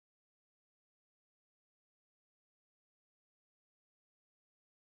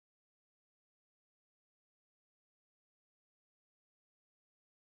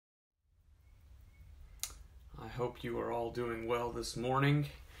hope you are all doing well this morning.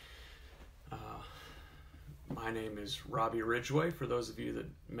 My name is Robbie Ridgway, for those of you that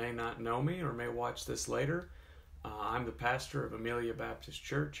may not know me or may watch this later. I'm the pastor of Amelia Baptist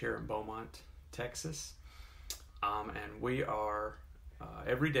Church here in Beaumont, Texas. And we are,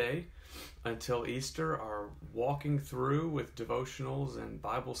 every day until Easter, are walking through with devotionals and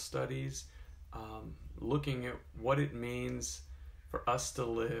Bible studies, looking at what it means for us to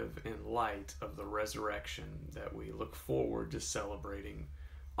live in light of the resurrection that we look forward to celebrating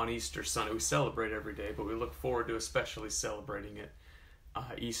on Easter Sunday. We celebrate every day, but we look forward to especially celebrating it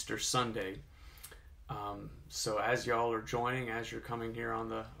Easter Sunday. So as y'all are joining, as you're coming here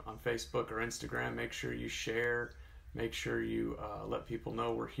on Facebook or Instagram, make sure you share, make sure you let people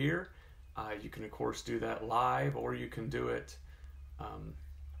know we're here. You can of course do that live, or you can do it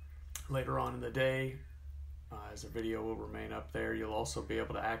later on in the day. As a video will remain up there. You'll also be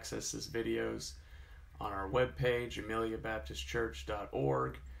able to access these videos on our webpage,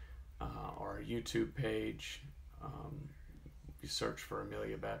 ameliabaptistchurch.org, or our YouTube page. If you search for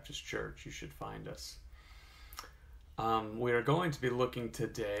Amelia Baptist Church, you should find us. We are going to be looking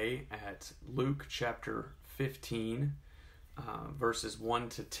today at Luke chapter 15, verses 1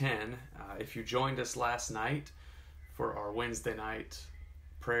 to 10. If you joined us last night for our Wednesday night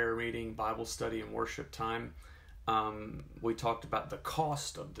prayer meeting, Bible study, and worship time, we talked about the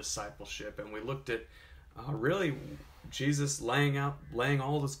cost of discipleship, and we looked at really Jesus laying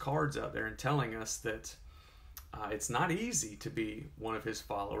all his cards out there and telling us that it's not easy to be one of his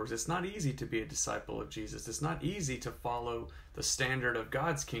followers. It's not easy to be a disciple of Jesus. It's not easy to follow the standard of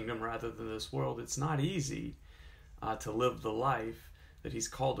God's kingdom rather than this world. It's not easy to live the life that he's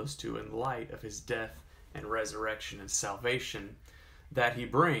called us to in light of his death and resurrection and salvation that he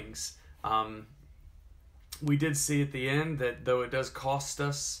brings. We did see at the end that though it does cost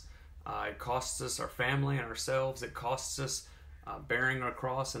us, it costs us our family and ourselves, it costs us bearing our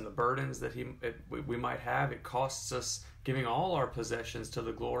cross and the burdens that we might have, it costs us giving all our possessions to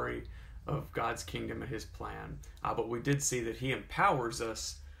the glory of God's kingdom and his plan. But we did see that he empowers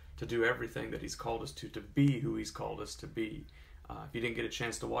us to do everything that he's called us to be who he's called us to be. If you didn't get a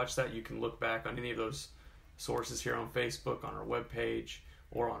chance to watch that, you can look back on any of those sources here on Facebook, on our webpage,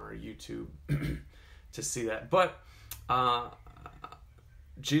 or on our YouTube to see that. But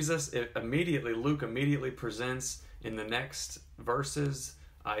Luke immediately presents in the next verses,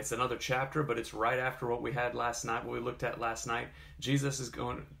 it's another chapter, but it's right after what we had last night, what we looked at last night. Jesus is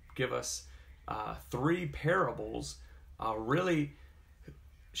going to give us three parables, really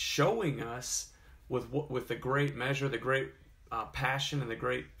showing us with the great measure, the great passion, and the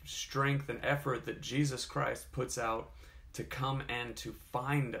great strength and effort that Jesus Christ puts out to come and to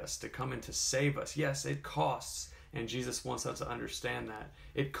find us, to come and to save us. Yes, it costs, and Jesus wants us to understand that.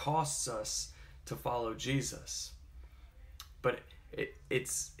 It costs us to follow Jesus. But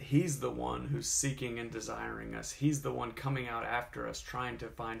he's the one who's seeking and desiring us. He's the one coming out after us, trying to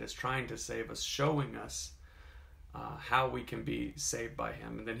find us, trying to save us, showing us how we can be saved by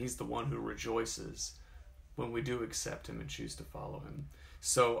him. And then he's the one who rejoices when we do accept him and choose to follow him.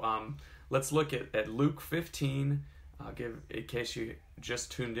 So let's look at Luke 15. In case you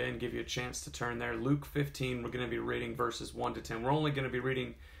just tuned in, give you a chance to turn there. Luke 15, we're going to be reading verses 1 to 10. We're only going to be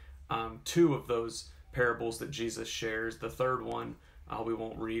reading two of those parables that Jesus shares. The third one we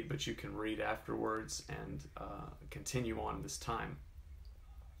won't read, but you can read afterwards and continue on this time.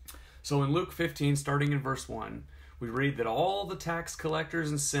 So in Luke 15, starting in verse 1, we read that all the tax collectors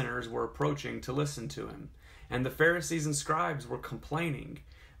and sinners were approaching to listen to him, and the Pharisees and scribes were complaining,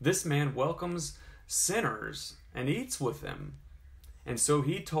 "This man welcomes sinners and eats with them." And so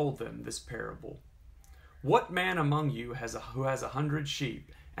he told them this parable. "What man among you who has 100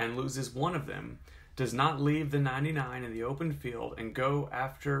 sheep and loses one of them does not leave the 99 in the open field and go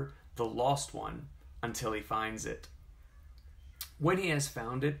after the lost one until he finds it? When he has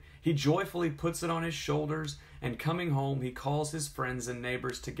found it, he joyfully puts it on his shoulders, and coming home he calls his friends and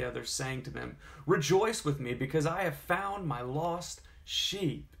neighbors together, saying to them, 'Rejoice with me, because I have found my lost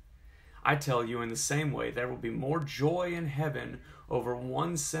sheep.' I tell you, in the same way, there will be more joy in heaven over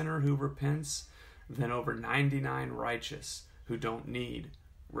one sinner who repents than over 99 righteous who don't need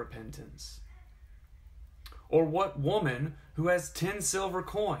repentance. Or what woman who has 10 silver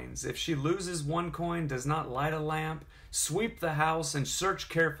coins, if she loses one coin, does not light a lamp, sweep the house, and search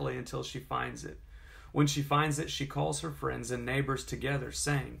carefully until she finds it? When she finds it, she calls her friends and neighbors together,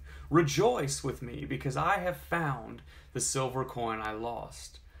 saying, 'Rejoice with me, because I have found the silver coin I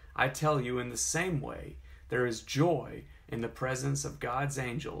lost.' I tell you, in the same way, there is joy in the presence of God's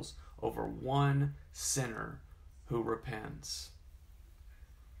angels over one sinner who repents."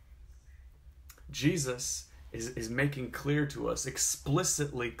 Jesus is making clear to us,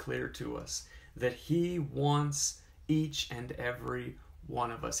 explicitly clear to us, that he wants each and every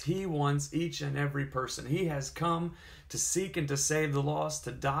one of us. He wants each and every person. He has come to seek and to save the lost,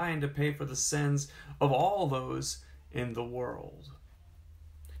 to die and to pay for the sins of all those in the world.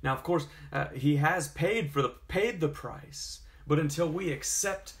 Now, of course, he has paid the price, but until we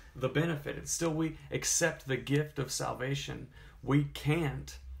accept the benefit, until we accept the gift of salvation, we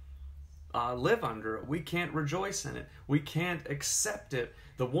can't live under it. We can't rejoice in it. We can't accept it.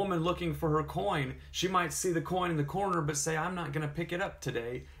 The woman looking for her coin, she might see the coin in the corner but say, I'm not going to pick it up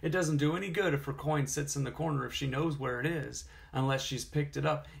today. It doesn't do any good if her coin sits in the corner if she knows where it is, unless she's picked it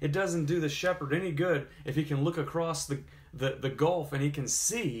up. It doesn't do the shepherd any good if he can look across the gulf and he can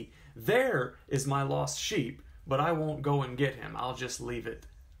see, there is my lost sheep, but I won't go and get him. I'll just leave it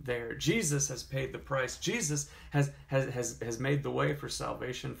there. Jesus has paid the price. Jesus has made the way for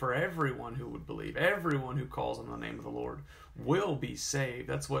salvation for everyone who would believe. Everyone who calls on the name of the Lord will be saved.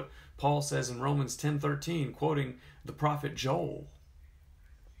 That's what Paul says in Romans 10:13, quoting the prophet Joel.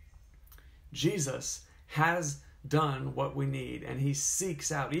 Jesus has done what we need, and he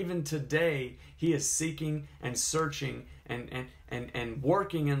seeks out. Even today, he is seeking and searching and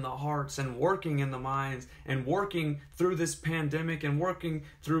working in the hearts and working in the minds and working through this pandemic and working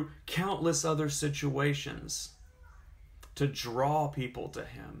through countless other situations to draw people to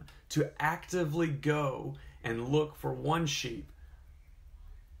him, to actively go and look for one sheep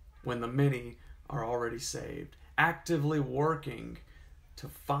when the many are already saved, actively working to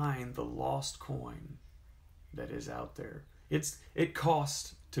find the lost coin that is out there. It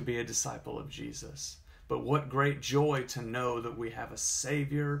costs to be a disciple of Jesus. But what great joy to know that we have a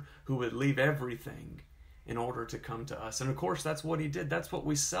Savior who would leave everything in order to come to us. And of course, that's what he did. That's what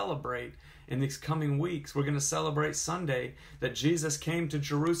we celebrate in these coming weeks. We're going to celebrate Sunday that Jesus came to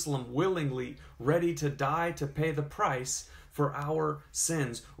Jerusalem willingly, ready to die to pay the price for our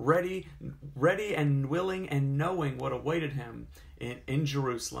sins, ready and willing and knowing what awaited him in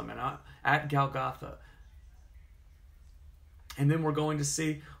Jerusalem and at Golgotha. And then we're going to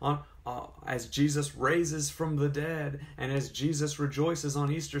see as Jesus raises from the dead and as Jesus rejoices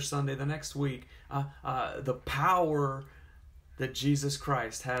on Easter Sunday the next week, the power that Jesus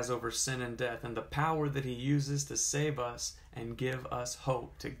Christ has over sin and death, and the power that he uses to save us and give us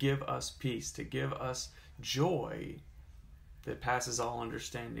hope, to give us peace, to give us joy that passes all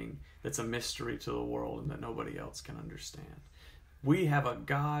understanding, that's a mystery to the world and that nobody else can understand. We have a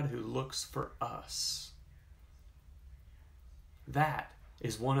God who looks for us. That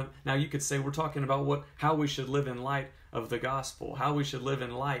is one of, now you could say we're talking about how we should live in light of the gospel, how we should live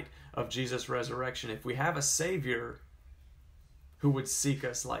in light of Jesus' resurrection. If we have a Savior who would seek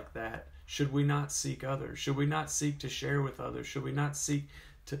us like that, should we not seek others? Should we not seek to share with others? Should we not seek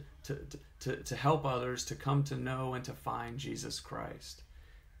to help others to come to know and to find Jesus Christ?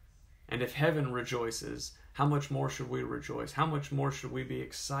 And if heaven rejoices, how much more should we rejoice? How much more should we be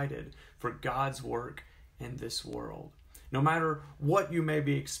excited for God's work in this world? No matter what you may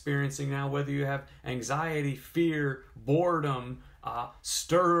be experiencing now, whether you have anxiety, fear, boredom,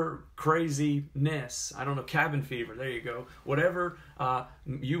 craziness, I don't know, cabin fever, there you go. Whatever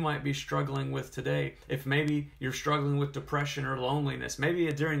you might be struggling with today, if maybe you're struggling with depression or loneliness,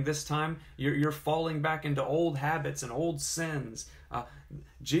 maybe during this time you're falling back into old habits and old sins,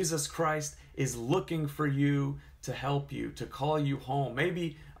 Jesus Christ is looking for you to help you, to call you home.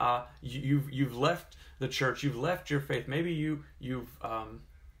 Maybe you've left the church, you've left your faith, maybe you've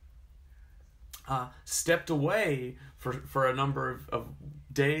stepped away for a number of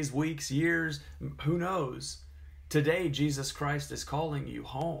days, weeks, years, who knows. Today, Jesus Christ is calling you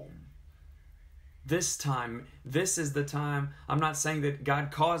home. This time, this is the time. I'm not saying that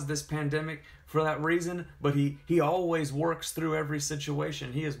God caused this pandemic for that reason, but He always works through every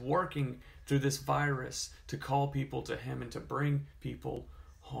situation. He is working through this virus to call people to Him and to bring people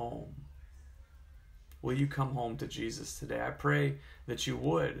home. Will you come home to Jesus today? I pray that you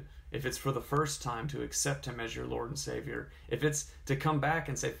would, if it's for the first time, to accept Him as your Lord and Savior. If it's to come back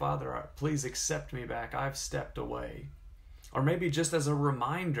and say, Father, please accept me back. I've stepped away. Or maybe just as a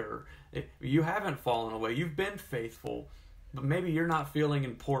reminder, you haven't fallen away. You've been faithful. But maybe you're not feeling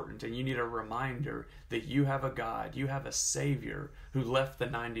important and you need a reminder that you have a God, you have a Savior who left the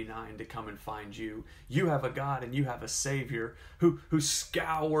 99 to come and find you. You have a God and you have a Savior who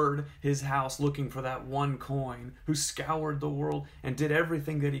scoured His house looking for that one coin, who scoured the world and did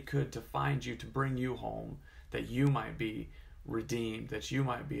everything that He could to find you, to bring you home, that you might be redeemed, that you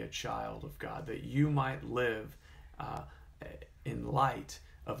might be a child of God, that you might live in light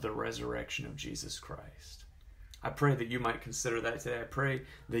of the resurrection of Jesus Christ. I pray that you might consider that today. I pray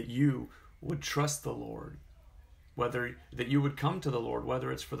that you would trust the Lord whether that you would come to the Lord,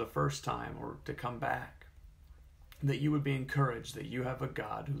 whether it's for the first time or to come back, that you would be encouraged that you have a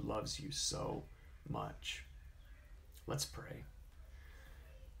God who loves you so much. Let's pray.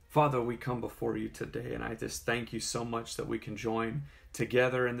 Father, we come before you today, and I just thank you so much that we can join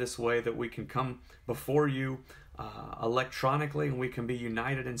together in this way, that we can come before you electronically, and we can be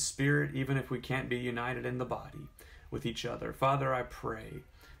united in spirit, even if we can't be united in the body with each other. Father, I pray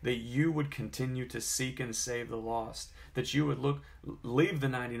that you would continue to seek and save the lost, that you would leave the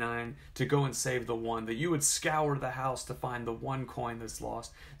 99 to go and save the one, that you would scour the house to find the one coin that's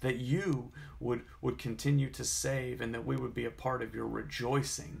lost, that you would continue to save, and that we would be a part of your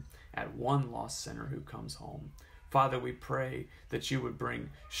rejoicing at one lost sinner who comes home. Father, we pray that you would bring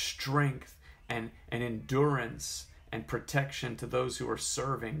strength and endurance and protection to those who are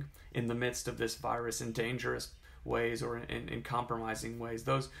serving in the midst of this virus in dangerous ways or in compromising ways.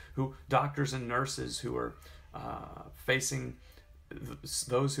 Those doctors and nurses who are facing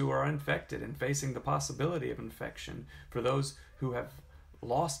those who are infected and facing the possibility of infection. For those who have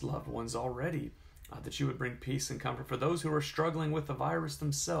lost loved ones already, that you would bring peace and comfort. For those who are struggling with the virus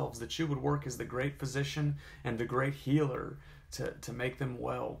themselves, that you would work as the great physician and the great healer to make them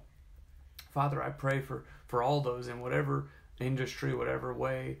well. Father, I pray for all those in whatever industry, whatever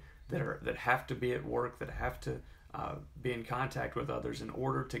way, that have to be at work, that have to be in contact with others in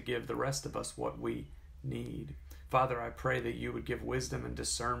order to give the rest of us what we need. Father, I pray that you would give wisdom and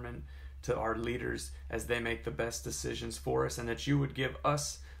discernment to our leaders as they make the best decisions for us, and that you would give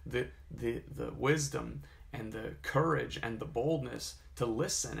us the wisdom and the courage and the boldness to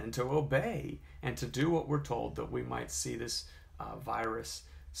listen and to obey and to do what we're told, that we might see this virus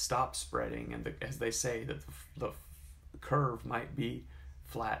stop spreading, and as they say, that the curve might be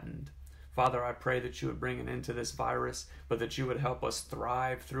flattened. Father, I pray that you would bring an end to this virus, but that you would help us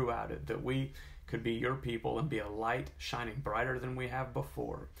thrive throughout it, that we could be your people and be a light shining brighter than we have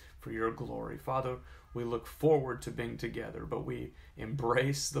before for your glory. Father, we look forward to being together, but we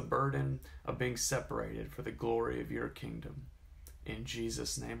embrace the burden of being separated for the glory of your kingdom. In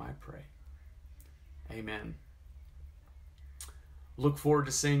Jesus' name I pray. Amen. Look forward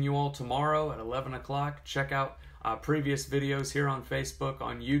to seeing you all tomorrow at 11 o'clock. Check out previous videos here on Facebook,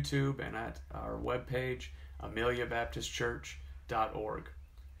 on YouTube, and at our webpage, ameliabaptistchurch.org.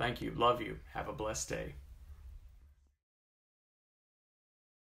 Thank you. Love you. Have a blessed day.